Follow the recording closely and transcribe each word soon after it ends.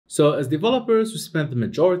So as developers, we spend the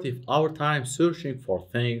majority of our time searching for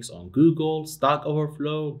things on Google, Stack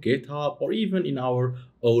Overflow, GitHub, or even in our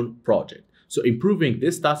own project. So improving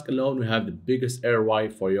this task alone will have the biggest ROI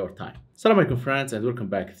for your time. Assalamu alaikum friends, and welcome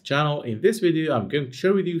back to the channel. In this video, I'm going to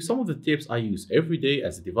share with you some of the tips I use every day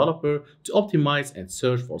as a developer to optimize and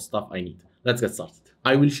search for stuff I need. Let's get started.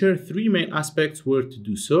 I will share three main aspects where to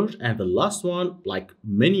do search, and the last one, like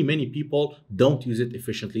many people, don't use it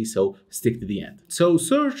efficiently, so stick to the end. So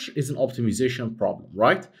search is an optimization problem,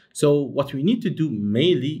 right? So what we need to do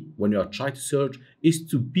mainly when you are trying to search is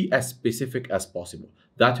to be as specific as possible.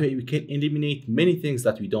 That way we can eliminate many things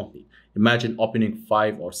that we don't need. Imagine opening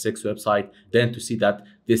 5 or 6 websites, then to see that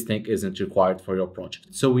this thing isn't required for your project.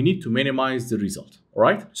 So we need to minimize the result, all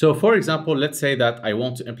right? So for example, let's say that I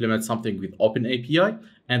want to implement something with OpenAPI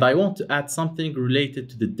and I want to add something related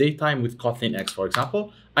to the datetime with Kotlin X, for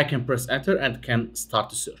example. I can press enter and can start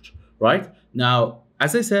to search, right? Now,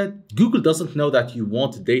 as I said, Google doesn't know that you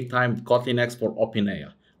want datetime with Kotlin X for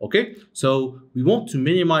OpenAI. Okay, so we want to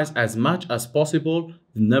minimize as much as possible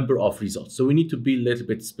the number of results. So we need to be a little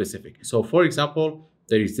bit specific. So for example,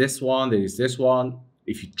 there is this one, there is this one.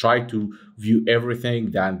 If you try to view everything,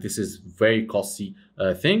 then this is very costly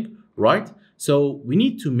thing, right? So we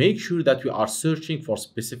need to make sure that we are searching for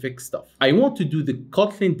specific stuff. I want to do the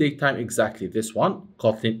Kotlin datetime exactly this one,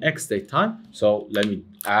 Kotlin X datetime. So let me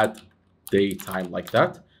add datetime like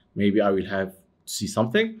that. Maybe I will have see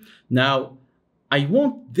something. Now, I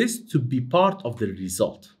want this to be part of the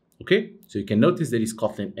result, okay? So you can notice there is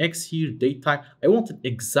Kotlin X here, datetime. I want an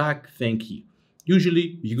exact thing here.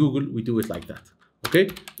 Usually, with Google, we do it like that, okay?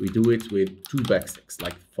 We do it with 2 backsticks,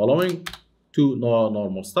 like following 2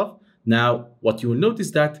 normal stuff. Now, what you will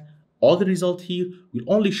notice that all the result here will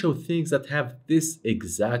only show things that have this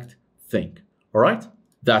exact thing, all right?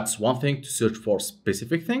 That's one thing to search for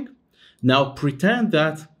specific thing. Now, pretend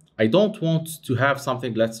that I don't want to have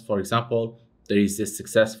something, for example, there is this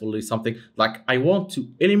successfully something like I want to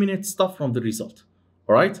eliminate stuff from the result.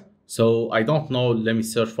 All right. So I don't know. Let me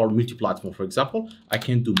search for multi-platform, for example. I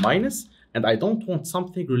can do minus and I don't want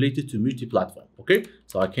something related to multi-platform. Okay.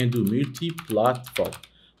 So I can do multi-platform.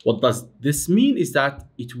 What does this mean is that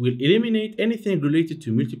it will eliminate anything related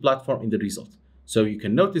to multi-platform in the result. So you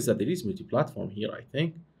can notice that there is multi-platform here. I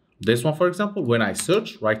think this one, for example, when I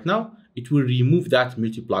search right now, it will remove that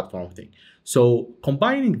multi-platform thing. So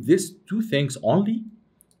combining these 2 things only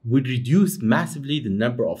will reduce massively the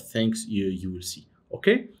number of things you will see,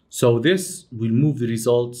 okay? So this will move the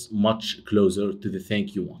results much closer to the thing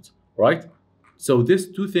you want, right? So these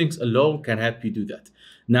 2 things alone can help you do that.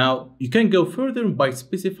 Now, you can go further by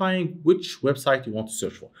specifying which website you want to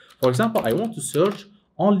search for. For example, I want to search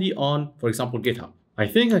only on, for example, GitHub. I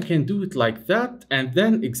think I can do it like that, and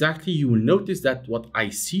then exactly you will notice that what I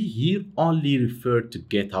see here only referred to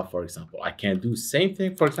GitHub, for example. I can do same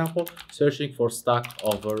thing, for example, searching for Stack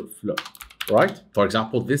Overflow, right? For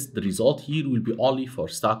example, the result here will be only for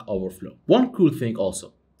Stack Overflow. One cool thing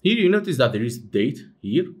also, here you notice that there is date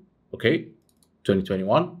here, okay,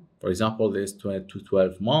 2021. For example, there's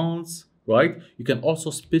 12 months, right? You can also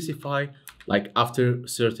specify like after a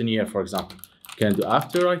certain year, for example. Can do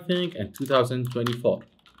after, I think, and 2024.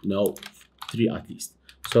 No, 3 at least.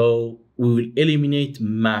 So we will eliminate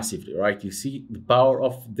massively, right? You see the power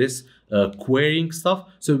of this querying stuff.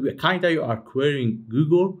 So you are querying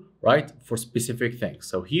Google, right, for specific things.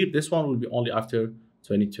 So here, this one will be only after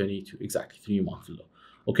 2022, exactly 3 months ago.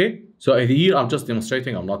 Okay, so here I'm just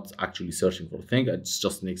demonstrating. I'm not actually searching for a thing. It's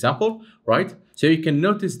just an example, right? So you can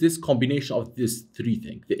notice this combination of these 3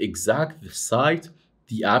 things: the exact, the site,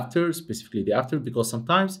 the after, specifically the after, because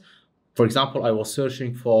sometimes, for example, I was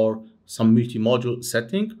searching for some multi-module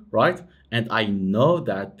setting, right? And I know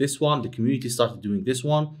that this one, the community started doing this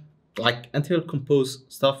one, like until compose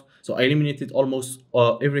stuff. So I eliminated almost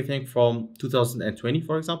everything from 2020,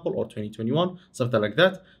 for example, or 2021, something like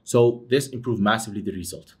that. So this improved massively the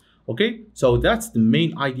result. Okay, so that's the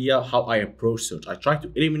main idea how I approach search. I try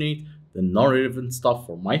to eliminate the non-relevant stuff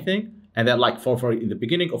for my thing. And then like for in the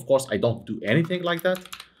beginning, of course, I don't do anything like that.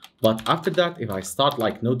 But after that, if I start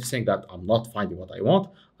like noticing that I'm not finding what I want,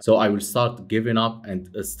 so I will start giving up and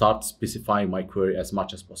start specifying my query as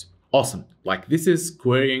much as possible. Awesome. Like this is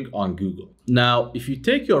querying on Google. Now, if you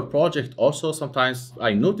take your project also, sometimes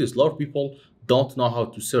I notice a lot of people don't know how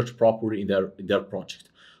to search properly in their project.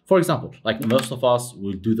 For example, like most of us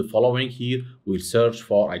will do the following here. We'll search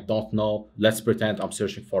for, I don't know, let's pretend I'm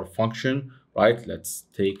searching for a function, right? Let's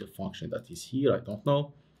take a function that is here. I don't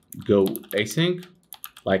know, go async.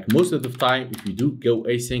 Like most of the time, if you do go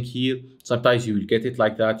async here, sometimes you will get it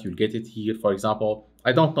like that. You'll get it here, for example.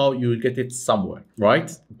 I don't know, you will get it somewhere,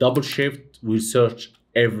 right? Double shift will search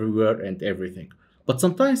everywhere and everything. But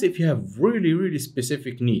sometimes if you have really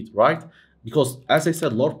specific need, right? Because as I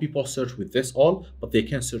said, a lot of people search with this all, but they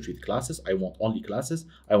can search with classes. I want only classes.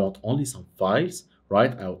 I want only some files,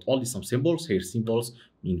 right? I want only some symbols. Here symbols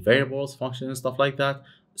mean variables, functions, stuff like that.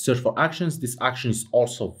 Search for actions. This action is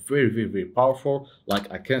also very powerful.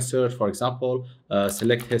 Like I can search, for example,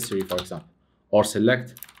 select history, for example, or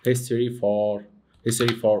select history for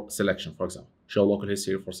selection, for example, show local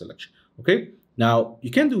history for selection. Okay, now you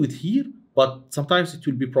can do it here, but sometimes it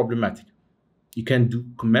will be problematic. You can do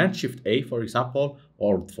Command Shift A, for example,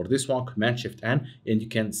 or for this one, Command Shift N, and you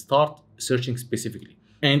can start searching specifically.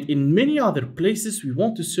 And in many other places, we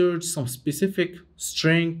want to search some specific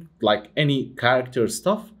string, like any character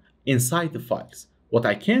stuff inside the files. What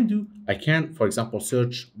I can do, I can, for example,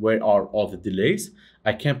 search where are all the delays.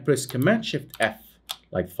 I can press Command Shift F,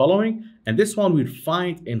 like following, and this one will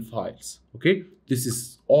find in files. Okay, this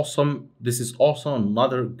is awesome. This is also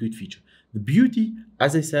another good feature. The beauty,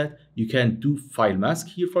 as I said, you can do file mask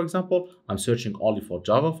here. For example, I'm searching only for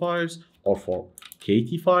Java files or for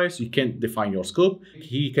KT files. You can define your scope.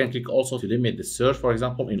 Here you can click also to limit the search, for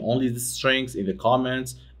example, in only the strings, in the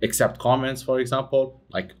comments, except comments, for example.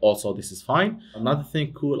 Like also this is fine. Another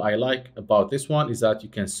thing cool I like about this one is that you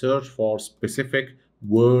can search for specific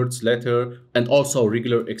words, letter, and also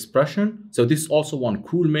regular expression. So this is also one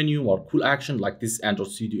cool menu or cool action, like this Android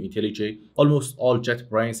Studio IntelliJ. Almost all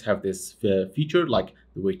JetBrains have this feature, like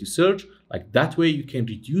the way to search. Like that way you can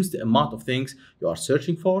reduce the amount of things you are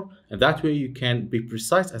searching for, and that way you can be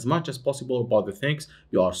precise as much as possible about the things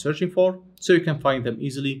you are searching for, so you can find them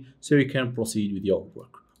easily, so you can proceed with your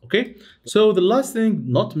work. Okay, so the last thing,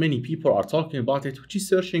 not many people are talking about it, which is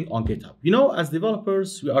searching on GitHub. You know, as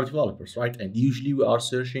developers, we are developers, right? And usually we are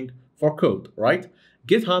searching for code, right?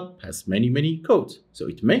 GitHub has many codes, so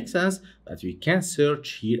it makes sense that we can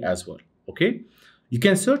search here as well. Okay, you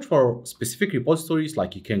can search for specific repositories,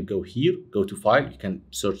 like you can go here, go to file, you can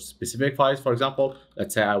search specific files. For example,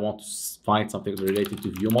 let's say I want to find something related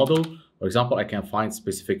to view model. For example, I can find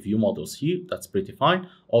specific view models here. That's pretty fine.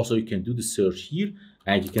 Also, you can do the search here,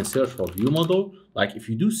 and you can search for view model. Like if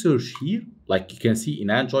you do search here, like you can see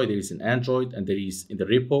in Android, there is an Android, and there is in the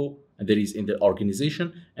repo, and there is in the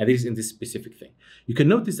organization, and there is in this specific thing. You can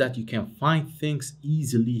notice that you can find things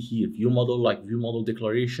easily here. View model, like view model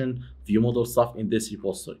declaration, view model stuff in this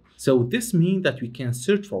repository. So this means that we can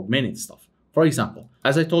search for many stuff. For example,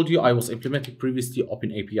 as I told you, I was implementing previously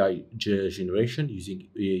OpenAPI generation using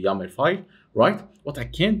a YAML file, right? What I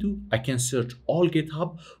can do, I can search all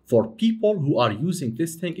GitHub for people who are using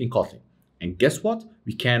this thing in Kotlin. And guess what?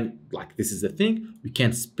 We can, like this is the thing, we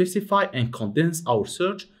can specify and condense our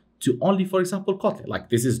search to only, for example, Kotlin. Like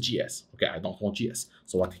this is GS. Okay, I don't want GS.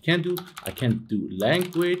 So what I can do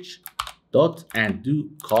language dot and do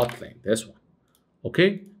Kotlin, this one.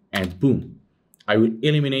 Okay, and boom. I will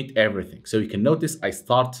eliminate everything. So you can notice I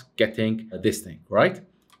start getting this thing, right?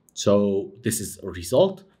 So this is a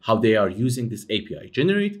result, how they are using this API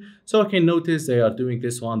generate. So I can notice they are doing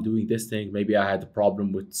this one, doing this thing. Maybe I had a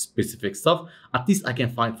problem with specific stuff. At least I can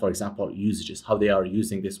find, for example, usages, how they are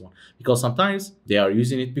using this one. Because sometimes they are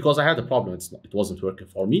using it because I had a problem. It wasn't working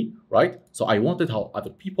for me, right? So I wanted how other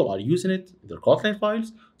people are using it in their Kotlin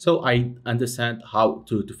files. So I understand how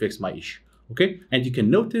to fix my issue. Okay, and you can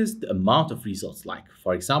notice the amount of results. Like,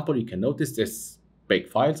 for example, you can notice this big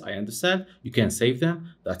files. I understand you can save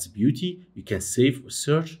them. That's beauty. You can save a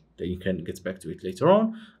search, then you can get back to it later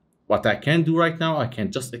on. What I can do right now, I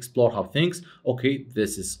can just explore how things. Okay,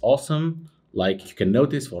 this is awesome. Like you can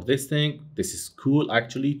notice for this thing, this is cool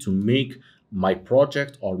actually to make my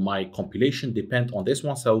project or my compilation depend on this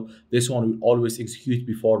one. So this one will always execute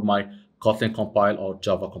before my Kotlin compile or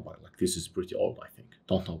Java compile. Like this is pretty old, I think.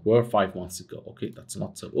 Don't know where, 5 months ago. Okay, that's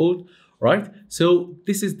not so old, right? So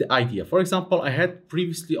this is the idea. For example, I had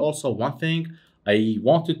previously also one thing. I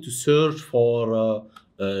wanted to search for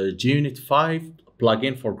JUnit 5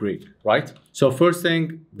 plugin for grid, right? So first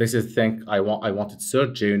thing, this is the thing I wanted to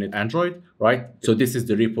search JUnit Android, right? So this is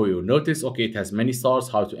the repo. You'll notice, okay, it has many stars,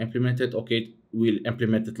 how to implement it. Okay, we'll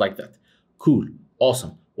implement it like that. Cool,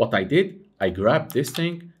 awesome. What I did, I grabbed this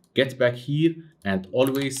thing, get back here, and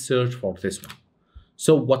always search for this one.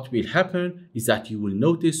 So what will happen is that you will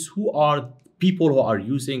notice who are people who are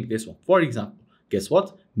using this one. For example, guess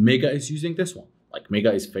what? Mega is using this one. Like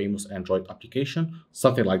Mega is famous Android application,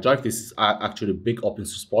 something like Drive. This is actually a big open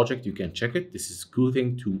source project. You can check it. This is a cool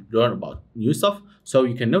thing to learn about new stuff. So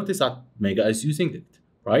you can notice that Mega is using it,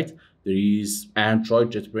 right? There is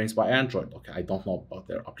Android, JetBrains by Android. Okay, I don't know about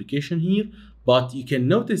their application here, but you can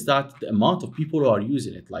notice that the amount of people who are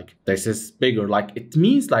using it, like this is bigger. Like it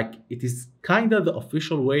means like it is kind of the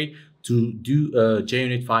official way to do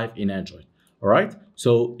JUnit 5 in Android. All right.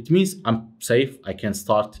 So it means I'm safe. I can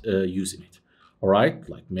start using it. All right.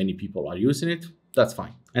 Like many people are using it. That's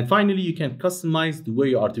fine. And finally, you can customize the way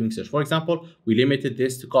you are doing search. For example, we limited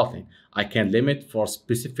this to Kotlin. I can limit for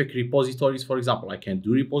specific repositories. For example, I can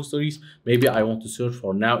do repositories. Maybe I want to search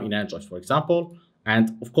for now in Android, for example.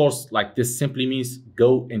 And of course, like this simply means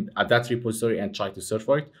go in at that repository and try to search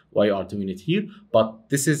for it while you are doing it here. But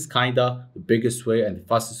this is kind of the biggest way and the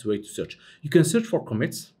fastest way to search. You can search for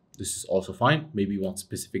commits. This is also fine. Maybe you want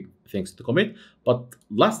specific things to commit. But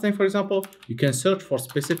last thing, for example, you can search for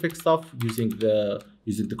specific stuff using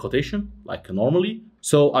the quotation like normally.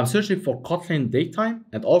 So I'm searching for Kotlin datetime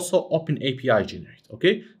and also Open API generate.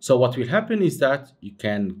 Okay. So what will happen is that you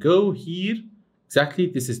can go here. Exactly,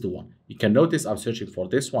 this is the one. You can notice I'm searching for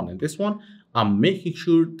this one and this one. I'm making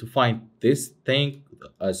sure to find this thing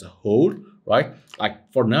as a whole, right?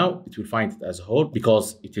 Like for now, it will find it as a whole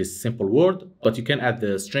because it is simple word, but you can add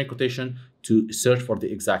the string quotation to search for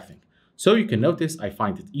the exact thing. So you can notice I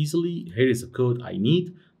find it easily. Here is the code I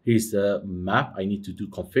need. Here's the map. I need to do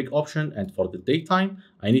config option. And for the datetime,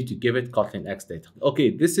 I need to give it Kotlin X data. Okay,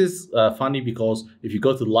 this is funny because if you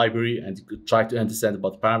go to the library and you try to understand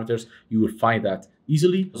about the parameters, you will find that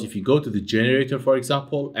easily. So if you go to the generator, for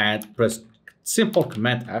example, and press simple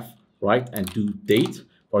Command F, right, and do date,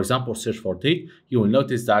 for example, search for date, you will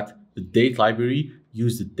notice that the date library,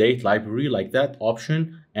 use the date library like that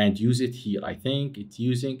option and use it here. I think it's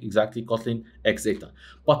using exactly Kotlin X data.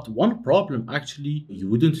 But one problem actually you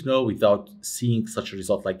wouldn't know without seeing such a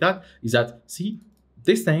result like that is that, see,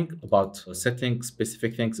 this thing about setting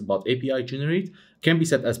specific things about API generate can be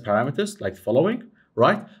set as parameters like the following,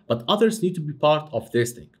 right? But others need to be part of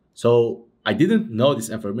this thing. So I didn't know this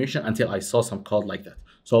information until I saw some code like that.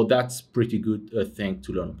 So that's pretty good thing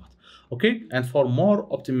to learn about. Okay, and for more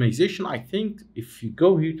optimization, I think if you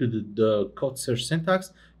go here to the code search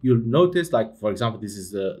syntax, you'll notice, like, for example, this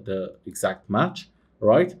is the exact match,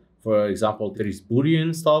 right? For example, there is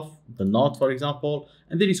Boolean stuff, the not, for example,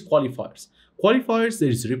 and there is qualifiers. Qualifiers, there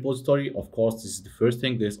is repository. Of course, this is the first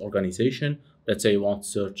thing. There's organization. Let's say you want to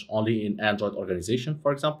search only in Android organization,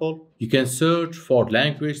 for example. You can search for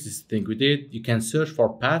language. This is the thing we did. You can search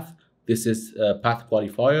for path. This is a path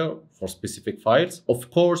qualifier for specific files. Of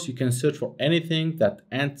course, you can search for anything that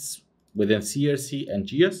ends within CRC and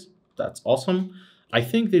GS. That's awesome. I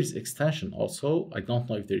think there's extension also. I don't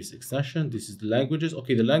know if there is extension. This is the languages.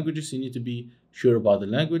 Okay, the languages, you need to be sure about the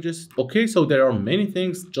languages. Okay, so there are many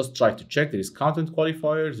things. Just try to check. There is content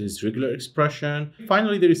qualifiers. There is regular expression.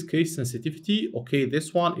 Finally, there is case sensitivity. Okay,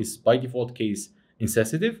 this one is by default case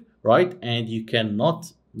insensitive, right? And you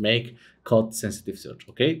cannot make code sensitive search.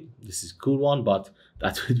 Okay, this is a cool one, but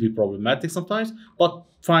that would be problematic sometimes. But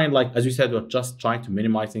fine, like as we said, we're just trying to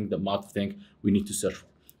minimizing the amount of things we need to search for.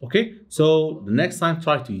 Okay, so the next time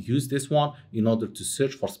try to use this one in order to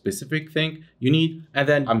search for specific thing you need, and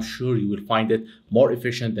then I'm sure you will find it more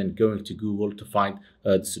efficient than going to Google to find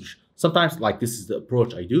the solution. Sometimes, like this is the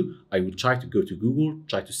approach I do. I will try to go to Google,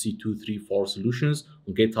 try to see 2, 3, 4 solutions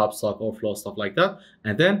on GitHub, Stack Overflow, stuff like that.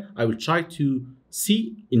 And then I will try to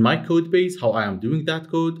see in my code base how I am doing that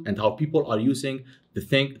code and how people are using the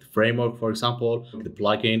thing, the framework, for example, the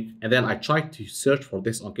plugin. And then I try to search for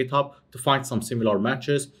this on GitHub to find some similar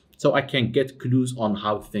matches so I can get clues on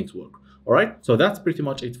how things work. All right, so that's pretty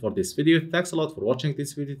much it for this video. Thanks a lot for watching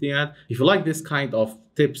this video to the end. If you like this kind of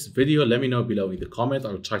tips video, let me know below in the comment. I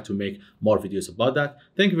will try to make more videos about that.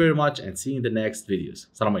 Thank you very much and see you in the next videos.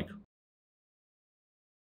 Assalamu alaikum.